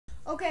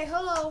Okay,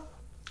 hello.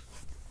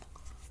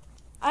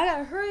 I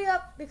gotta hurry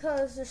up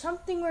because there's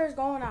something weird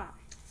going on.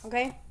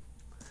 Okay?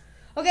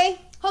 Okay,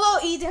 hello,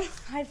 Eden.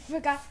 I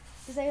forgot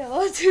to say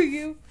hello to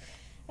you.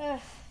 I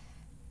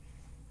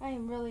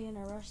am really in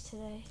a rush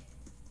today.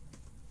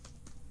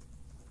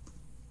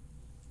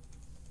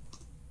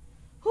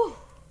 Whew.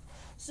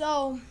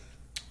 So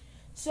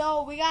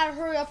we gotta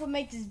hurry up and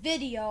make this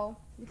video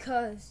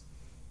because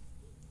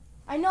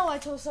I know I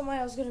told somebody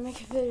I was gonna make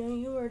a video and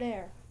you were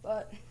there,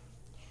 but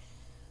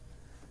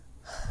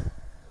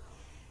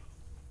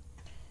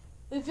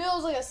it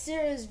feels like a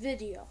serious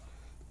video.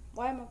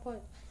 Why am I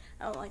putting?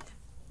 I don't like that.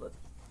 Look.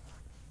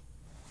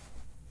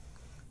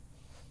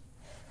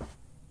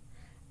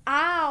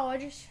 Ow! I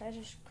just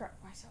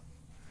cracked myself.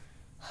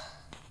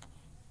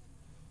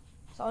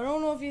 So I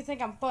don't know if you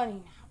think I'm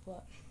funny now,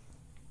 but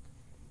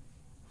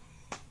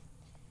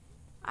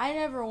I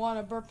never want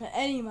to burp in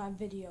any of my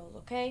videos,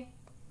 okay?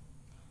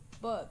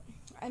 But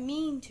I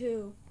mean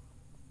to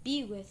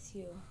be with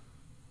you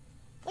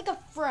like a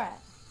friend.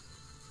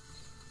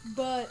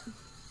 But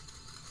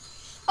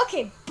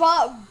okay,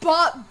 but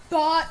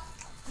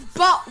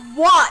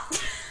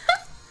what?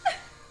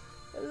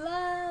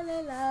 La la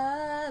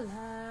la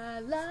la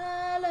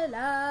la la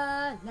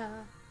la la.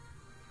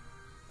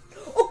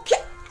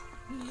 Okay.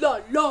 La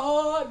la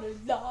la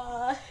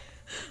la.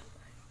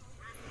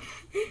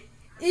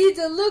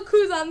 Eden, look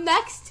who's I'm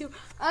next to.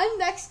 I'm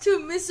next to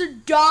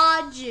Mr.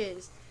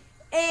 Dodges.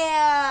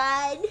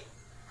 And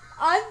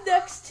I'm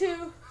next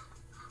to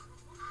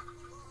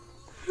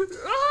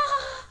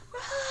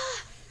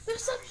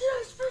there's something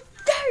else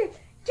there.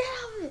 Get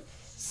out of it.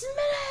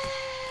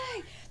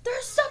 Smitty!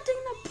 There's something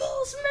in the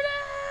pool,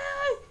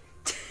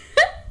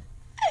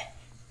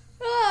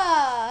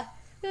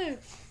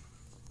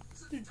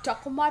 Smitty!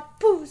 Duck on my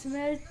poo,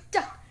 Smitty.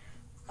 Duck.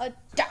 A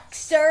duck,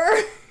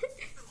 sir.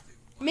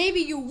 Maybe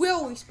you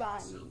will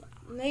respond me now.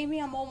 Maybe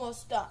I'm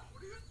almost done.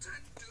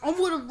 I'm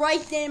going to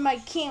write that in my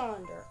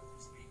calendar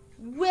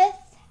with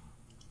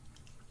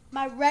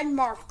my red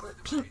marker.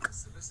 Pink.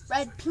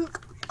 Red, pink.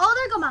 Oh,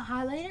 there go my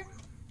highlighter.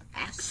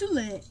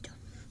 Excellent.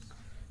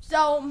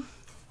 So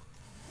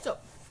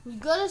you're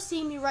going to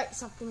see me write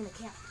something in the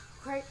calendar,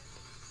 right?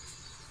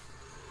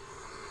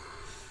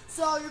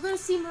 So you're going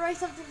to see me write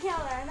something in the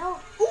calendar. I know.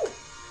 Ooh.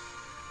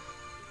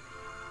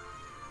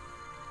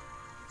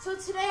 So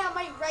today I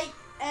might write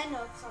end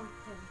of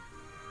something.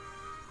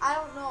 I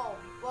don't know,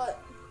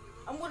 but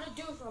I'm going to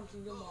do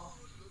something tomorrow.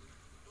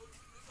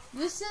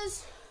 This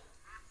is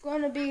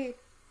going to be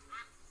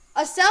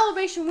a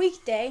celebration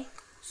weekday,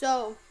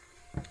 so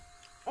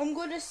I'm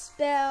going to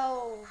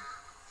spell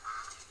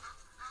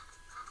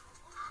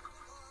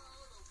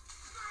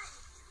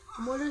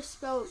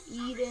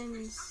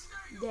Eden's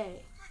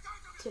day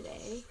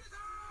today.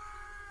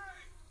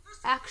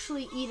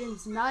 Actually,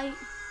 Eden's night.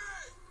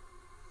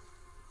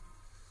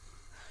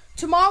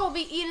 Tomorrow will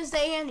be Eden's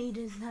day and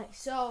Eden's night.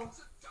 So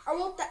I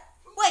wrote that.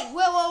 Wait,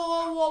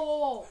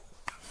 whoa.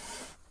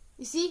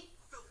 You see?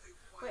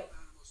 Wait.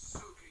 Oh,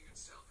 sorry.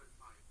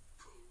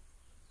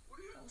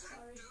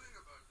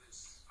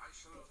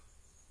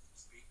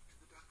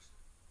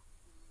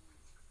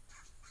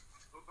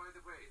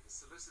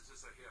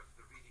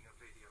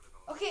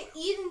 Okay,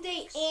 Eden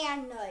day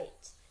and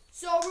night.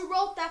 So we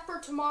wrote that for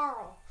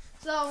tomorrow.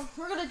 So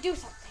we're gonna do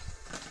something.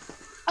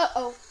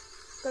 Uh-oh.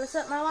 Gonna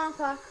set my alarm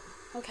clock.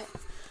 Okay.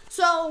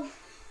 So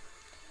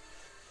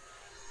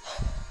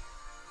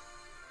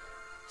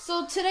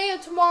today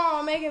and tomorrow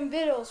I'm making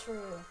videos for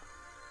you.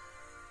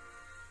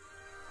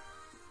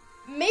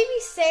 Maybe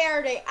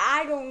Saturday.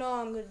 I don't know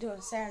I'm going to do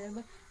it Saturday,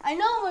 but I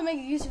know I'm going to make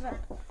a YouTube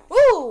video.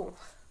 Ooh!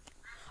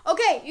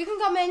 Okay, you can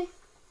come in.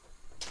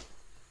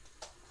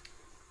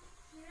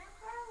 Can I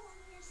borrow one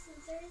of your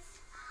scissors?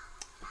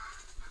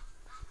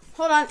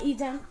 Hold on,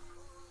 Eden.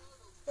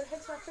 What the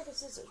heck's my freaking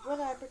scissors? Where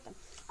did I put them?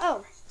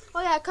 Oh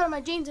yeah, I cut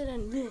my jeans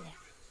and then...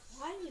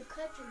 Why do you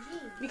cut your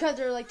jeans? Because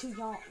they're like too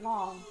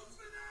long.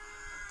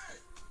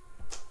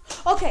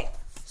 Okay,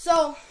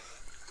 so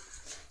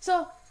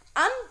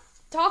I'm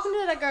talking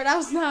to that girl. That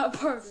was not a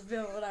part of the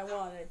bill what I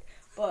wanted,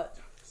 but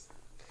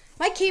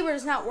my keyboard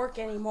is not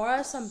working anymore.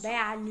 That's some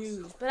bad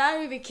news, but I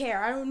don't even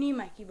care. I don't need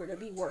my keyboard to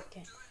be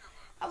working.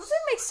 I was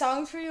gonna make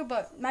songs for you,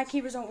 but my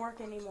keyboards don't work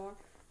anymore,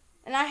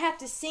 and I have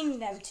to sing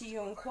them to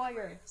you in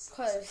choir,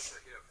 cause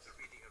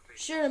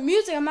sure, the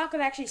music, I'm not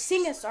going to actually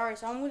sing a sorry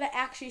song. I'm going to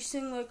actually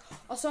sing like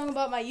a song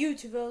about my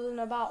YouTube videos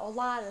and about a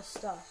lot of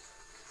stuff.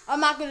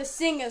 I'm not going to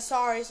sing a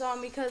sorry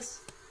song because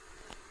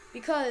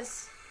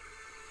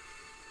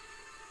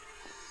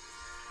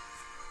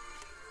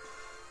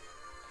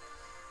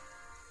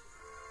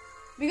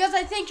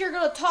I think you're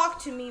going to talk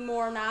to me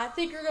more now. I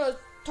think you're going to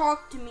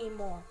talk to me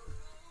more.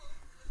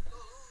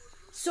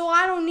 So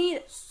I don't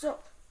need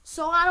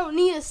I don't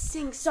need to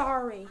sing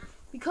sorry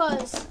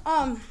because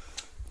I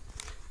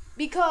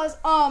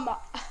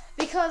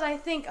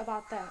think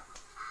about that.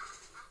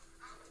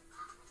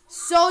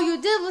 So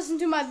you did listen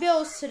to my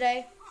bills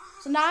today,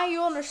 so now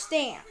you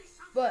understand.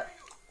 But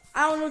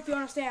I don't know if you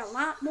understand a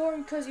lot more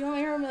because you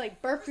only heard me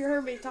like burp. You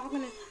heard me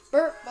talking and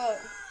burp, but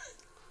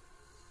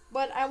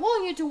But I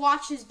want you to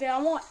watch this video.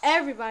 I want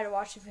everybody to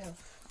watch the video.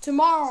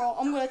 Tomorrow,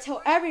 I'm going to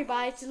tell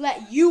everybody to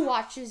let you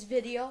watch this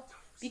video.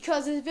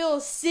 Because this video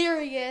is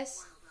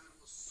serious.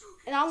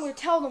 And I'm going to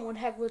tell them what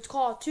the heck it's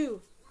called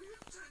too.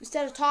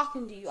 Instead of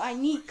talking to you.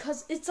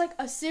 Because it's like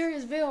a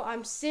serious video.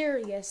 I'm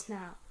serious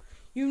now.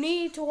 You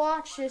need to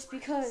watch this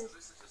because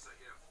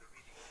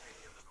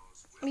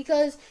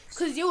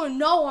you will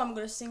know what I'm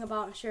going to sing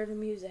about and share the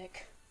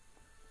music.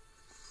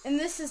 And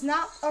this is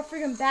not a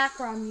freaking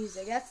background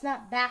music. That's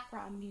not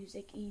background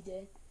music,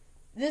 Eden.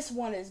 This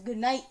one is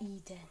Goodnight,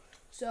 Eden.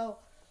 So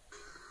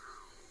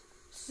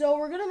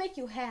we're gonna make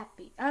you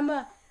happy. I'm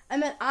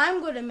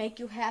gonna make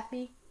you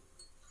happy.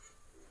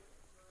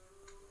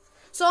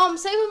 So I'm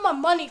saving my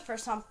money for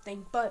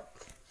something, but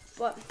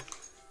let's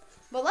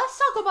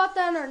talk about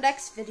that in our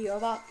next video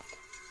about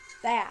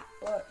that.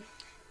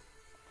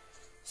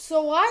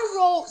 So I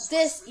wrote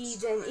this,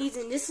 Eden.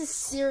 Eden, this is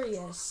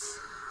serious.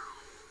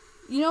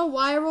 You know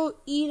why I wrote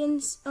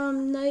Eden's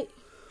night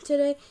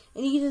today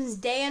and Eden's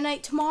day and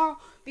night tomorrow?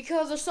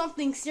 Because there's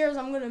something serious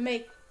I'm gonna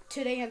make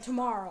today and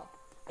tomorrow.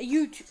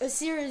 A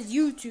serious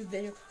YouTube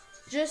video,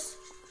 just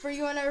for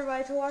you and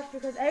everybody to watch.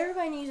 Because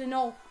everybody needs to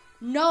know,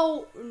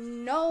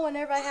 and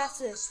everybody has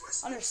to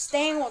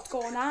understand what's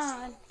going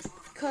on.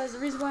 Because the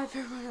reason why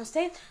everyone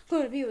understands,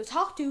 who to be able to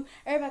talk to,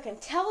 everybody can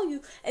tell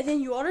you, and then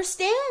you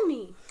understand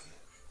me.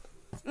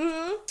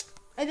 And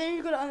then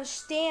you're gonna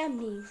understand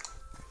me.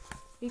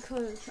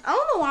 Because I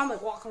don't know why I'm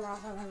like walking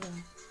around my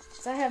room.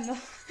 Cause I have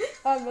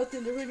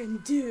nothing to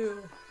freaking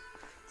do.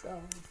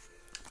 So,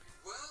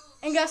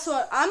 and guess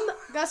what? I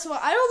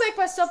don't make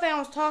my stuffed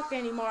animals talk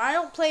anymore. I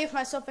don't play with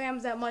my stuffed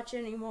animals that much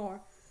anymore.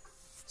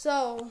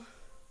 So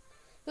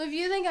if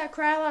you think I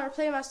cry a lot or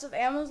play with my stuffed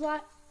animals a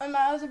lot on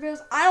my other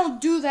videos, I don't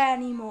do that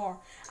anymore.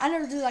 I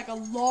never did like a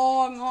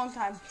long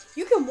time.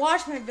 You can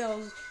watch my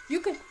videos.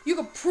 You can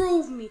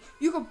prove me.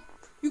 You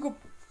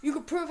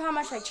can prove how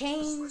much I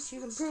changed.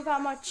 You can prove how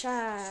much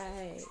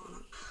I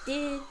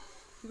did.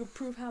 You can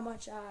prove how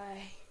much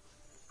I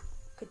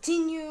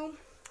continue.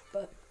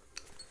 But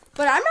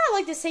I'm not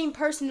like the same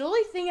person. The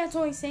only thing that's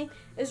only same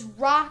is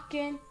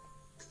rocking,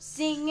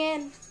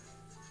 singing,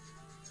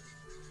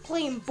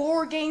 playing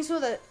board games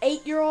with an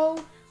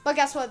 8-year-old. But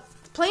guess what?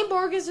 Playing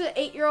board games with an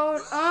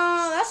 8-year-old,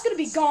 that's gonna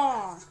be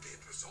gone.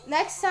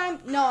 Next time,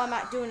 no, I'm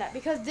not doing that.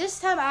 Because this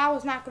time I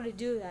was not gonna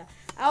do that.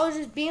 I was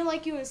just being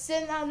like you and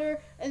sitting down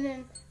there, and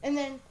then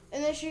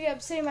she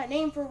kept saying my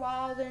name for a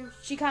while. Then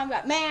she kind of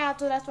got mad,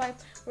 so that's why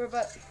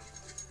but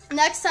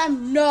next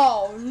time,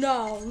 no,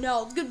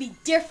 it's gonna be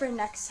different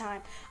next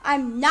time.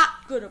 I'm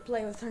not gonna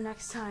play with her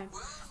next time.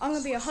 I'm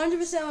gonna be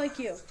 100% like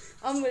you.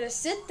 I'm gonna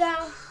sit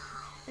down,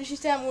 and she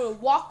said I'm gonna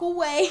walk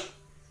away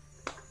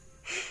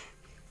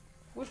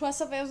with my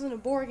stuffed animals in the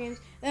board games.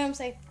 And then I'm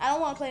saying I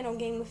don't want to play no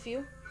game with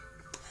you.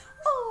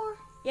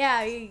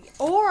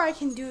 Or I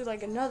can do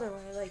like another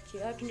way, like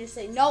you. I can just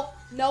say nope.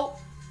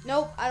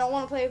 I don't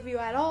want to play with you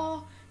at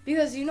all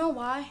because you know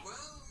why?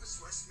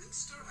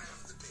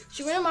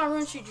 She went in my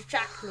room. She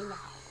distracted me. Now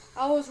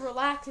I was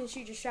relaxing.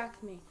 She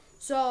distracted me.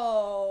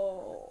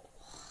 So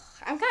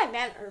I'm kind of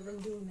mad at her for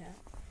doing that.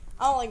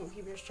 I don't like when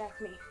people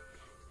distract me.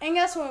 And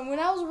guess what? When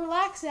I was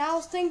relaxing, I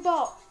was thinking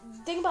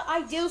about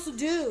ideas to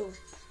do.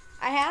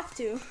 I have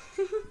to.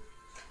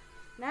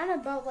 Not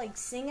about like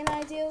singing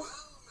ideas.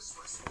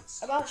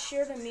 About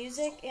share the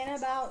music and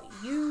about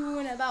you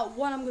and about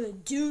what I'm gonna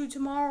do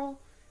tomorrow.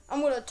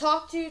 I'm gonna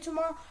talk to you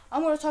tomorrow.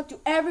 I'm gonna talk to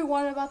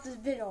everyone about this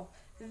video.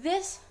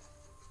 These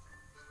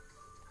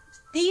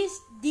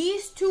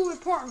two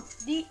important.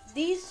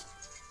 These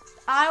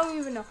I don't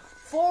even know.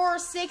 4,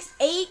 6,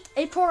 8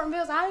 important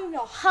videos. I don't even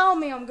know how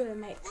many I'm gonna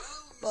make.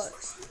 But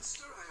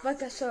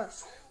like I said,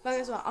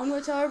 I'm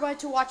gonna tell everybody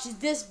to watch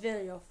this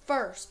video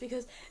first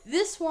because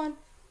this one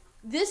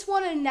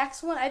and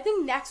next one. I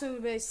think next one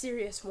will be a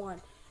serious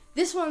one.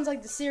 This one's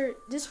like the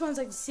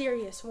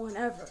serious one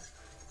ever.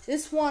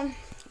 This one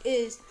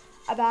is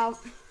about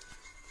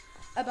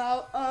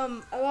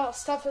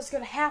stuff that's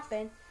gonna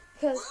happen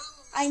because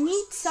I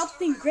need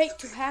something great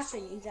to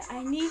happen.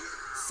 I need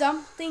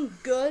something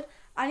good.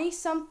 I need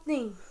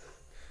something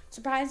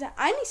surprising.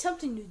 I need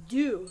something to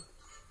do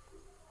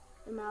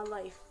in my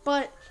life.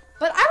 But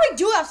I already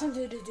do have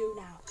something to do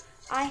now.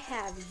 I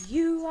have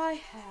you. I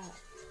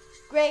have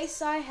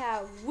Grace. I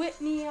have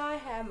Whitney. I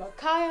have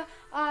Micaiah.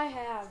 I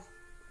have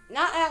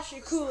not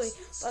Ashley Cooley,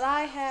 but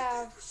I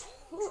have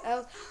who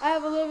else? I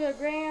have Olivia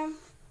Graham.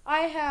 I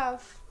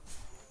have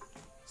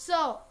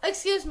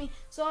excuse me.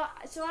 So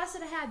I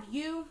said I have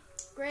you,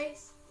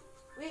 Grace,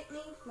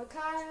 Whitney,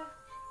 Micaiah,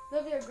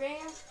 Olivia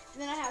Graham,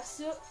 and then I have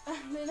Sophia.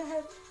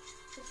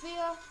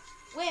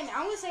 Wait a minute,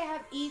 I'm gonna say I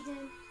have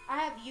Eden. I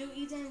have you,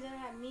 Eden, and then I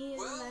have me,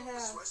 and then I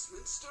have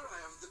Westminster. I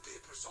have the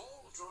papers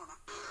all drawn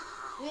up.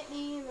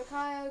 Whitney,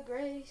 Micaiah,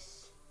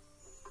 Grace,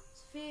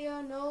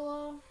 Sophia,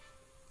 Nola,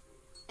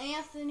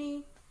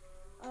 Anthony.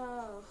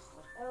 What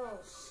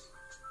else?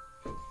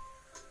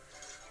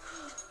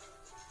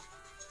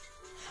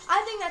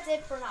 I think that's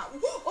it for now.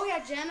 Oh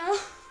yeah, Jenna.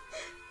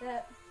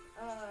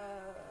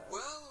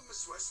 Well,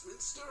 Miss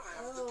Westminster,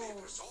 I have the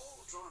papers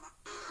all drawn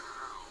up.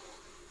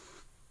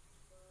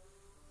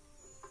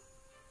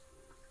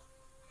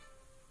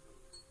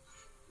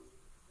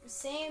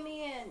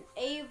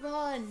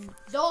 and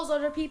those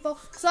other people.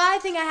 So I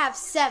think I have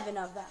 7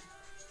 of them.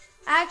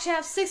 I actually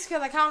have 6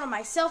 because I counted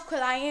myself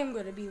because I am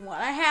going to be one.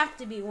 I have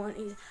to be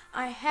one.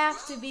 I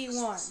have to be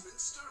one.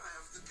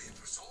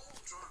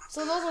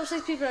 So those are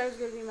 6 people that are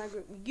going to be in my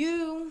group.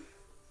 You,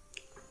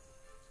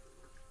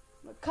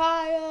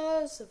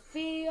 Micaiah,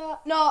 Sophia.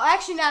 No,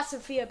 actually not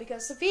Sophia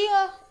because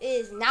Sophia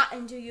is not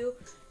into you.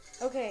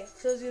 Okay,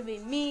 so it's going to be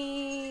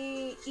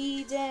me,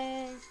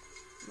 Eden,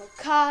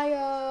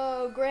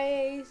 Micaiah,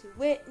 Grace,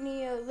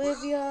 Whitney,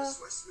 Olivia,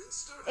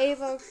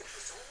 Ava,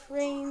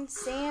 Crane,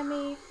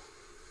 Sammy,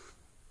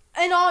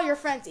 and all your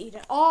friends,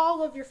 Eden.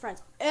 All of your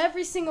friends.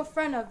 Every single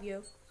friend of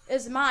you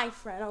is my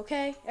friend,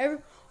 okay?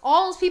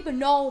 All those people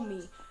know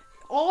me.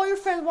 All your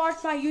friends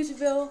watch my YouTube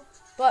video,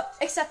 but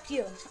except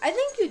you. I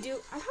think you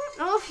do. I don't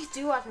know if you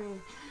do watch me.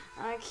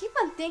 I keep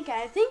on thinking.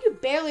 I think you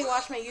barely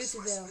watch my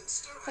YouTube video.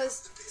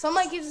 Because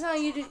somebody keeps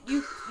telling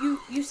you,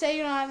 you say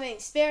you don't have any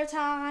spare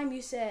time.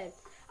 You said,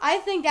 I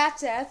think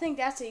that's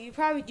it. You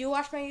probably do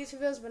watch my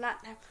YouTube videos, but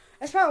not.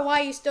 That's probably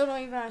why you still don't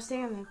even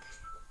understand them.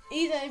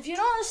 Either if you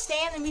don't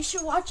understand them, you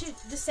should watch it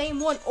the same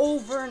one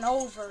over and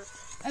over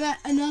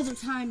another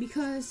time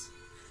because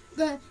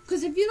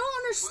if you don't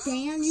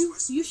understand,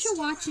 you should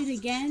watch it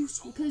again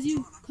because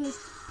you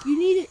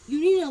need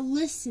to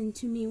listen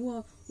to me.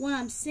 Well, what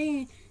I'm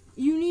saying,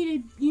 you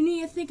need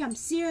to think I'm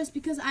serious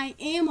because I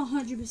am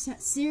 100%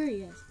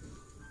 serious.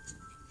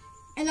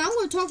 And I'm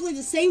going to talk like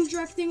the same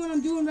direct thing what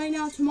I'm doing right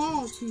now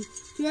tomorrow to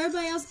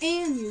everybody else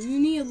and you. You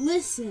need to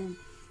listen.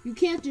 You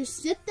can't just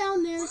sit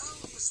down there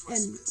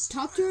and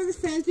talk to your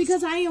friends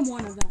because I am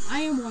one of them.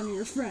 I am one of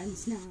your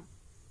friends now.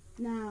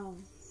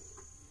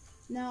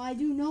 Now I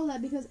do know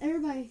that because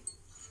everybody.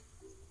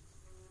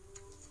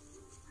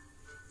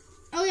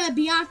 Oh yeah,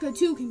 Bianca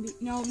too can be.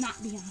 No,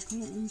 not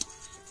Bianca.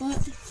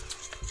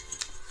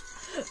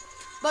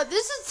 But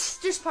this is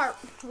just part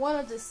 1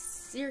 of the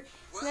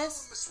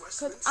seriousness.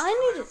 Because I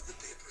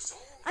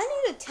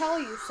need to tell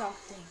you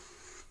something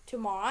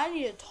tomorrow. I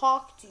need to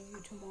talk to you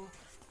tomorrow.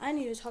 I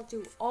need to talk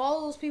to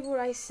all those people that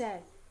I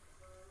said.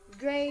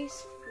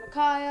 Grace,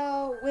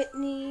 Micaiah,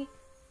 Whitney,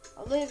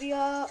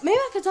 Olivia. Maybe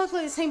I could talk to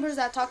the same person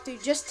I talked to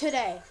just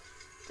today.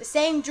 The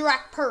same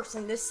direct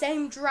person. The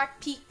same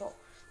direct people.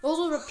 Those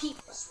are the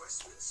people.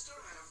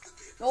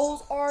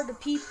 Those are the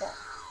people.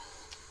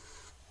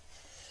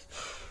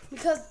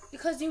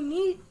 Because you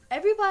need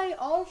everybody,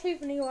 all the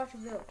people need to watch the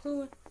video,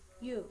 including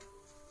you.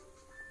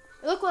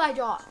 Look what I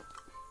draw.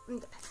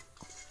 Look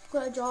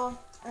what I draw.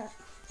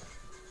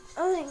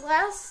 I think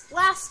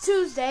last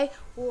Tuesday.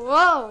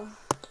 Whoa.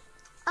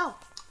 Oh.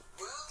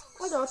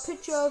 I drew a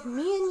picture of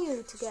me and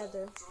you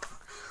together.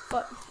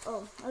 I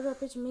drew a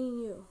picture of me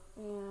and you.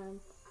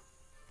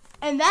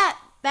 And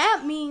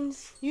that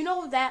means, you know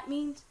what that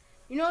means?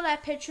 You know what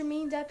that picture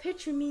means? That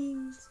picture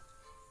means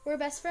we're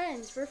best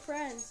friends. We're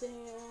friends. And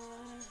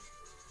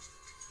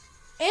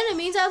it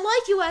means I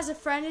like you as a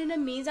friend, and it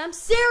means I'm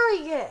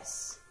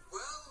serious.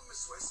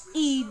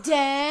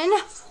 Eden.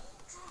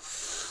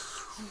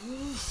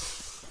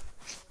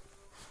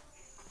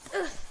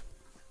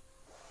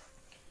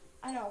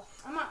 I know.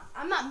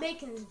 I'm not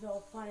making this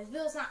video fun. This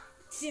video's not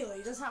silly.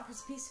 It's not for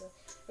piece of it.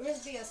 It's going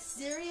to be a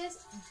serious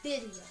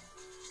video.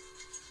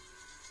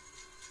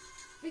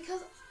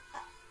 Because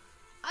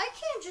I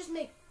can't just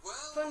make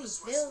funny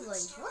videos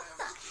like, what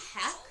the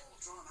heck?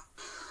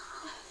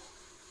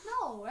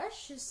 No,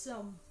 that's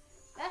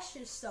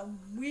just some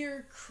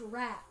weird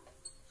crap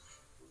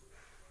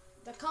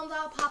that comes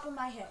out pop in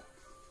my head.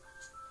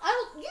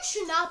 You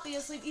should not be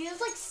asleep.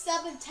 It's like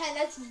 7:10.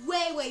 That's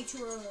way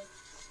too early.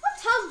 What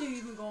time do you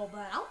even go to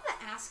bed? I want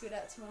to ask you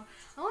that tomorrow.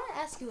 I want to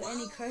ask you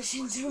any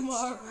question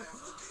tomorrow.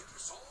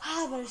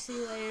 I better see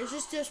you later.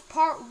 It's just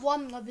part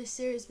 1 of this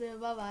series video.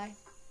 Bye bye.